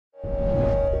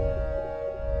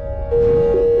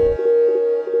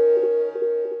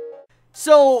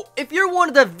So, if you're one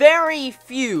of the very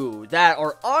few that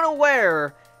are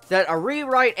unaware that a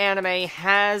rewrite anime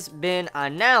has been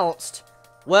announced,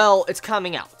 well, it's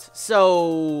coming out.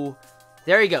 So,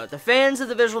 there you go. The fans of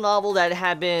the visual novel that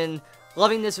have been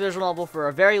loving this visual novel for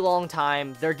a very long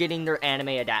time, they're getting their anime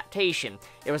adaptation.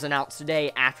 It was announced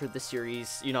today after the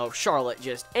series, Charlotte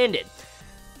just ended.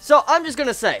 So, I'm just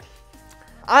gonna say,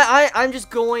 I'm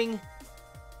just going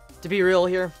to be real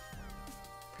here.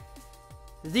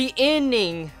 The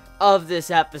ending of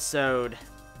this episode,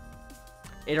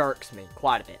 it irks me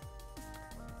quite a bit.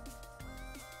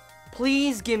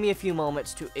 Please give me a few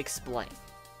moments to explain.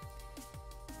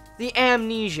 The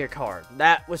amnesia card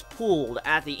that was pulled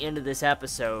at the end of this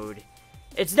episode,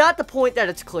 it's not the point that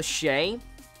it's cliche,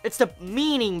 it's the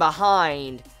meaning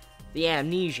behind the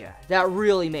amnesia that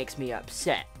really makes me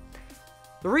upset.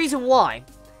 The reason why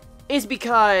is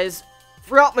because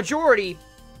throughout majority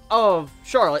of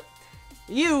Charlotte,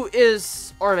 Yu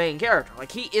is our main character.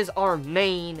 Like, he is our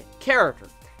main character.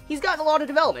 He's gotten a lot of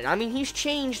development. I mean, he's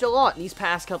changed a lot in these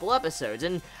past couple episodes.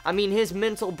 And, I mean, his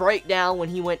mental breakdown when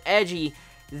he went edgy,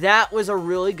 that was a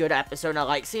really good episode. I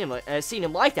like seeing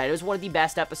him like that. It was one of the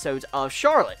best episodes of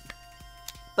Charlotte.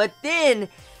 But then,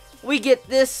 we get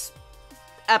this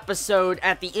episode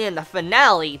at the end, the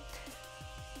finale,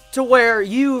 to where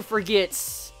Yu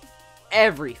forgets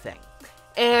everything.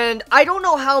 And I don't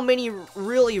know how many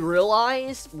really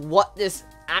realize what this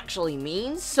actually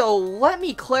means, so let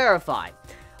me clarify.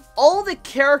 All the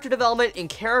character development and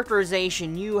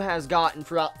characterization Yu has gotten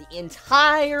throughout the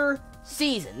entire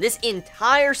season, this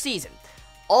entire season,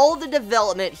 all the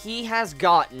development he has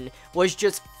gotten was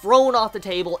just thrown off the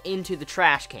table into the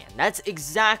trash can. That's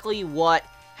exactly what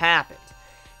happened.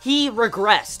 He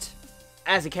regressed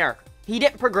as a character. He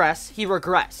didn't progress, he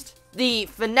regressed. The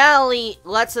finale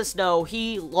lets us know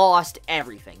he lost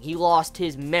everything. He lost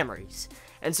his memories.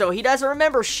 And so he doesn't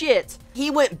remember shit. He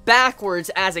went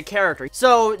backwards as a character.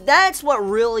 So that's what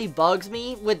really bugs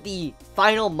me with the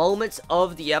final moments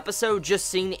of the episode, just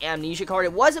seeing the amnesia card.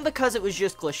 It wasn't because it was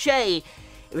just cliche.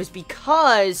 It was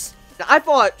because I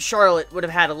thought Charlotte would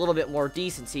have had a little bit more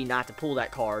decency not to pull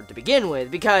that card to begin with.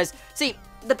 Because, see,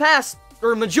 the past,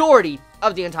 or majority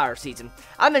of the entire season,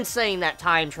 I've been saying that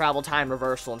time travel, time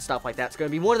reversal, and stuff like that's going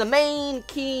to be one of the main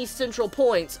key central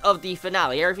points of the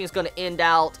finale. Everything's going to end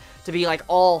out to be like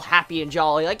all happy and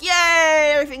jolly, like,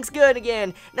 yay, everything's good again.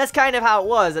 And that's kind of how it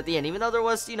was at the end, even though there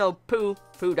was,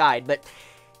 Pooh died, but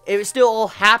it was still all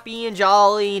happy and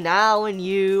jolly. Now and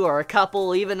Yu are a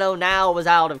couple, even though Now was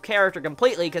out of character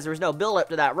completely because there was no build up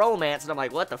to that romance, and I'm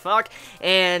like, what the fuck?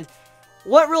 And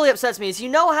what really upsets me is,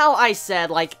 how I said,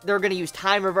 like, they're going to use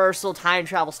time reversal, time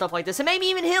travel, stuff like this, and maybe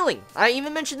even healing. I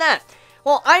even mentioned that.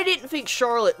 Well, I didn't think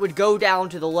Charlotte would go down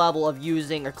to the level of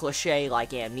using a cliche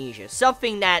like amnesia.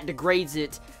 Something that degrades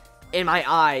it, in my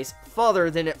eyes,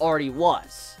 further than it already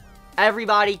was.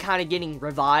 Everybody kind of getting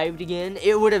revived again,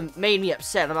 it would have made me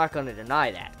upset, I'm not going to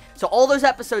deny that. So all those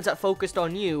episodes that focused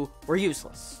on Yu were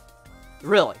useless.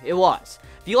 Really, it was.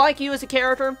 If you like Yu as a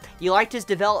character, you liked his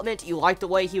development, you liked the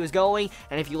way he was going,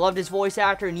 and if you loved his voice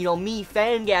actor, and me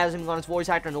fangasming on his voice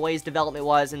actor and the way his development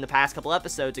was in the past couple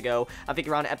episodes ago, I think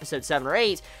around episode 7 or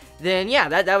 8, then yeah,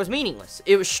 that was meaningless.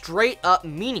 It was straight up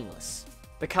meaningless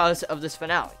because of this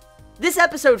finale. This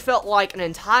episode felt like an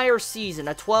entire season,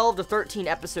 a 12 to 13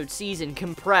 episode season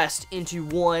compressed into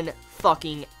one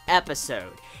fucking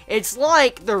episode. It's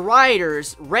like the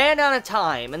writers ran out of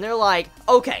time and they're like,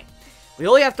 okay, we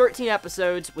only have 13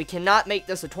 episodes, we cannot make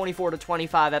this a 24 to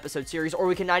 25 episode series, or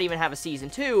we cannot even have a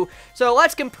season 2, so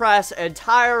let's compress an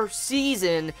entire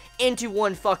season into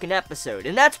one fucking episode.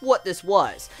 And that's what this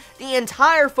was. The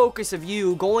entire focus of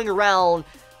Yu going around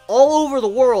all over the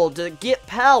world to get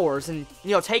powers and,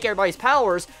 take everybody's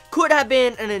powers could have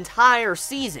been an entire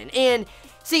season. And,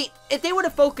 see, if they would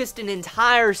have focused an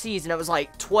entire season, it was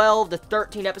like 12 to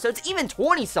 13 episodes, even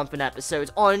 20-something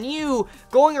episodes, on Yu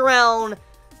going around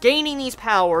gaining these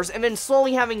powers, and then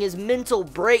slowly having his mental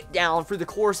breakdown through the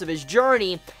course of his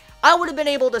journey, I would have been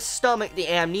able to stomach the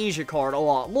amnesia card a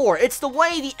lot more. It's the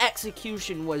way the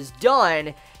execution was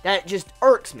done that just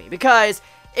irks me, because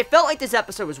it felt like this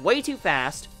episode was way too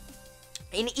fast,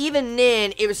 and even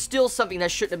then, it was still something that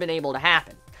shouldn't have been able to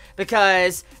happen.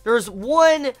 Because there's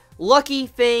one lucky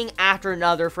thing after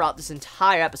another throughout this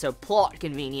entire episode, plot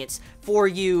convenience, for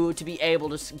you to be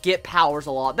able to get powers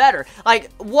a lot better.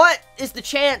 Like, what is the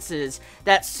chances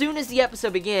that soon as the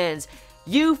episode begins,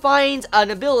 Yu finds an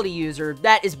ability user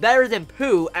that is better than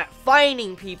Pooh at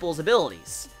finding people's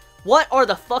abilities? What are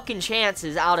the fucking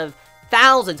chances out of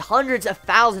thousands, hundreds of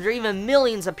thousands, or even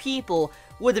millions of people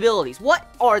with abilities?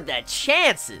 What are the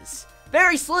chances?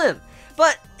 Very slim.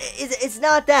 But it's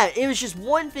not that. It was just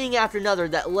one thing after another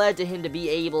that led to him to be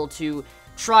able to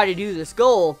try to do this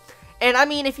goal. And I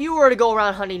mean, if you were to go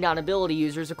around hunting down ability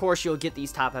users, of course you'll get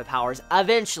these type of powers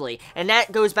eventually. And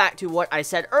that goes back to what I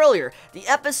said earlier. The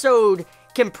episode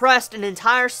compressed an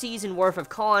entire season worth of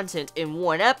content in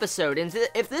one episode, and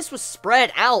if this was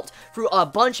spread out through a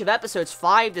bunch of episodes,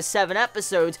 5 to 7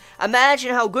 episodes,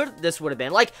 imagine how good this would have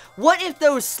been. Like, what if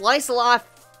those slice of life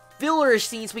fillerish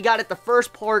scenes we got at the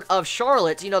first part of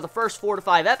Charlotte, you know, the first 4 to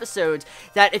 5 episodes,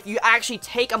 that if you actually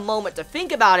take a moment to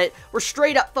think about it, were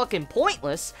straight up fucking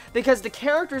pointless, because the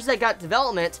characters that got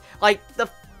development, like the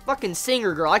fucking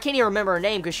singer girl, I can't even remember her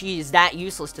name because she is that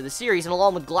useless to the series, and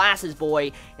along with Glasses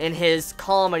Boy and his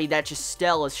comedy that just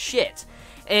stale as shit.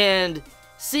 And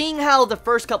seeing how the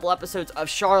first couple episodes of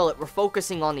Charlotte were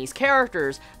focusing on these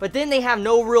characters, but then they have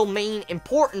no real main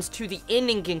importance to the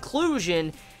ending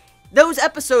conclusion, those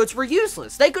episodes were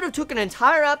useless. They could have took an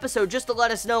entire episode just to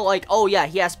let us know, like, oh yeah,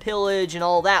 he has pillage and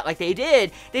all that, like they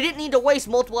did. They didn't need to waste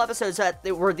multiple episodes that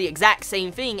were the exact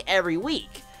same thing every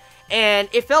week. And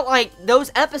it felt like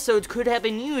those episodes could have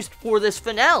been used for this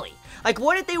finale. Like,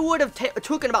 what if they would have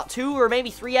taken about 2 or maybe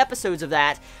 3 episodes of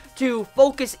that to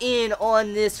focus in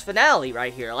on this finale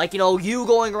right here? Like, you know, you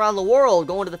going around the world,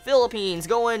 going to the Philippines,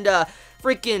 going to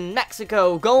freaking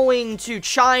Mexico, going to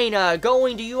China,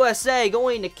 going to USA,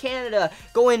 going to Canada,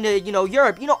 going to, you know,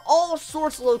 Europe. You know, all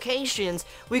sorts of locations.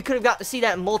 We could have got to see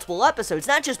that in multiple episodes.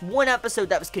 Not just one episode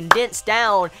that was condensed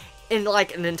down in,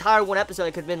 like, an entire one episode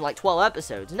that could have been, like, 12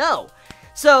 episodes. No.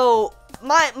 So,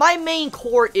 my main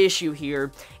core issue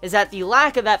here is that the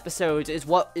lack of episodes is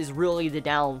what is really the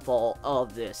downfall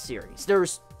of this series.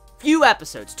 There's few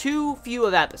episodes, too few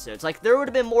of episodes. Like, there would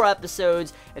have been more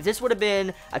episodes. If this would have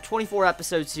been a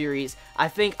 24-episode series, I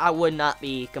think I would not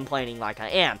be complaining like I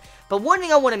am. But one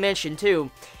thing I want to mention,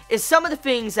 too, is some of the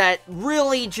things that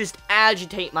really just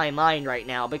agitate my mind right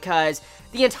now, because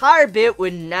the entire bit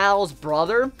with Now's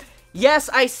brother, yes,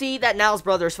 I see that Now's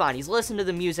brother is fine. He's listening to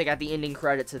the music at the ending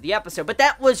credits of the episode, but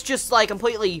that was just, like,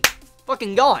 completely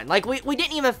fucking gone. Like, we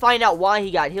didn't even find out why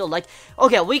he got healed. Like,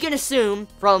 okay, we can assume,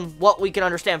 from what we can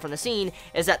understand from the scene,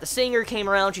 is that the singer came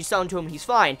around, she sung to him, he's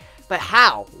fine. But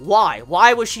how? Why?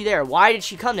 Why was she there? Why did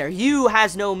she come there? Hugh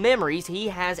has no memories. He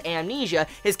has amnesia.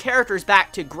 His character's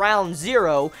back to ground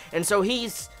zero, and so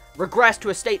he's regressed to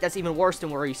a state that's even worse than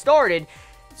where he started.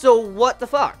 So, what the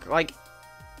fuck? Like,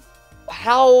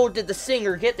 how did the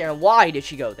singer get there, and why did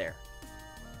she go there?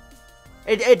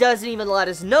 It doesn't even let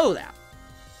us know that.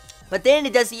 But then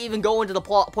it doesn't even go into the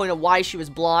plot point of why she was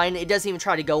blind. It doesn't even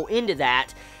try to go into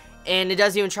that. And it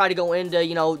doesn't even try to go into,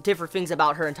 you know, different things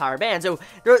about her entire band. So,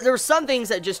 there were some things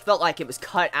that just felt like it was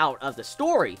cut out of the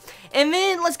story. And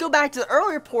then, let's go back to the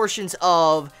earlier portions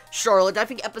of Charlotte. I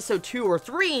think episode 2 or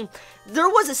 3, there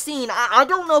was a scene, I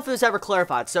don't know if it was ever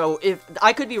clarified, so if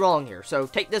I could be wrong here, so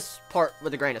take this part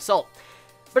with a grain of salt.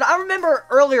 But I remember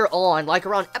earlier on, like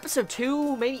around episode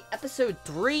 2, maybe episode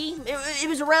 3, it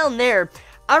was around there,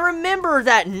 I remember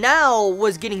that Now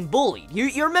was getting bullied.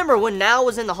 You remember when Now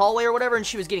was in the hallway or whatever and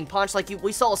she was getting punched? Like,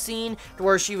 we saw a scene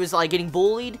where she was, like, getting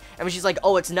bullied. And she's like,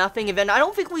 oh, it's nothing. And then I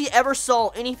don't think we ever saw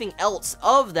anything else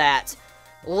of that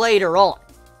later on.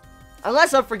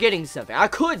 Unless I'm forgetting something. I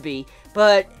could be,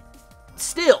 but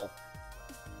still.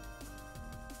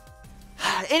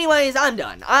 Anyways, I'm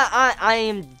done. I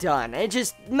am done. It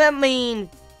just, my main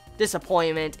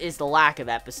disappointment is the lack of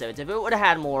episodes. If it would have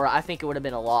had more, I think it would have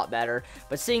been a lot better.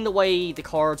 But seeing the way the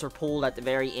cards were pulled at the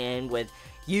very end, with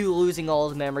you losing all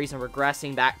his memories and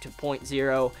regressing back to point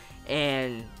zero,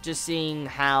 and just seeing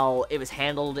how it was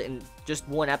handled in just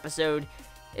one episode,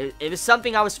 it was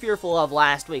something I was fearful of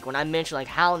last week when I mentioned, like,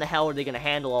 how in the hell are they going to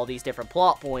handle all these different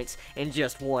plot points in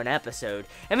just one episode.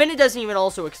 And then it doesn't even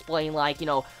also explain, like, you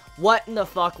know, what in the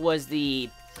fuck was the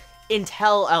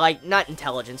not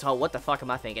intelligence, oh, what the fuck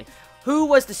am I thinking? Who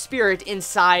was the spirit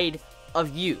inside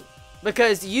of you?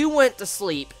 Because you went to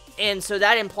sleep, and so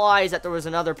that implies that there was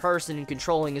another person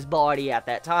controlling his body at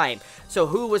that time. So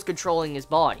who was controlling his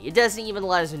body? It doesn't even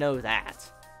let us know that.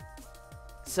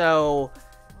 So,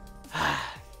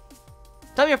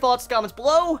 tell me your thoughts in the comments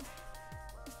below.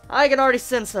 I can already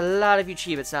sense a lot of you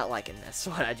Chibits not liking this,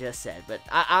 what I just said. But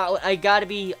I gotta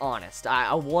be honest.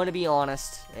 I want to be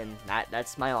honest, and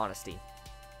that's my honesty.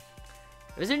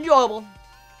 It was enjoyable,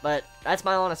 but that's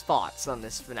my honest thoughts on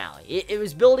this finale. It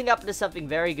was building up into something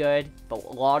very good, but a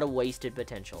lot of wasted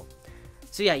potential.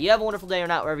 So yeah, you have a wonderful day or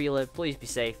not wherever you live. Please be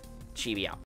safe. Chibi out.